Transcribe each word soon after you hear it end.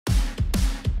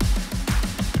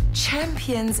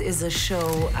Champions is a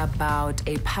show about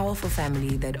a powerful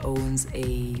family that owns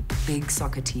a big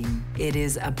soccer team. It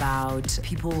is about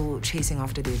people chasing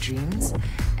after their dreams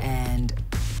and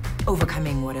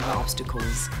overcoming whatever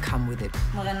obstacles come with it.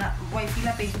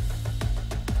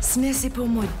 Snesipho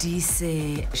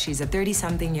Modise, she's a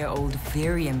 30-something-year-old,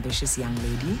 very ambitious young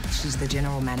lady. She's the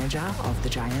general manager of the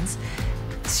Giants.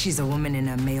 She's a woman in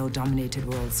a male-dominated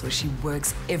world, so she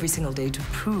works every single day to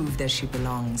prove that she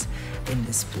belongs in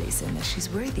this place and that she's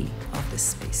worthy of this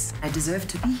space. I deserve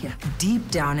to be here. Deep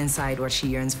down inside, what she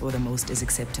yearns for the most is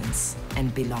acceptance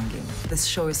and belonging. This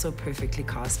show is so perfectly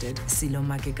casted.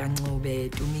 Silomake Kancobe,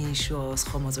 Tumisho,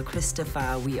 Schomozo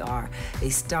Christopher, we are a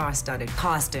star-studded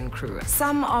cast and crew.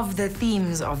 Some of the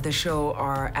themes of the show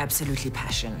are absolutely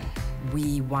passion.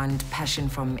 We want passion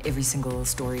from every single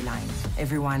storyline.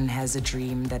 Everyone has a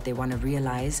dream that they want to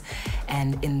realize,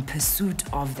 and in pursuit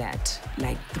of that,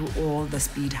 like through all the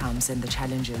speed humps and the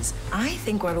challenges, I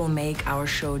think what will make our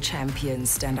show Champions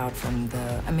stand out from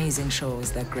the amazing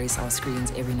shows that grace our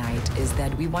screens every night is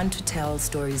that we want to tell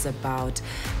stories about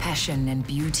passion and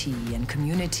beauty and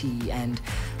community and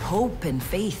hope and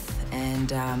faith,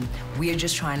 and we're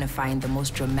just trying to find the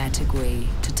most dramatic way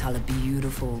to tell a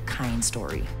beautiful, kind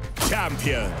story.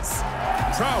 Champions,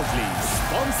 proudly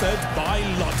sponsored by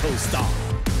Lotto Star.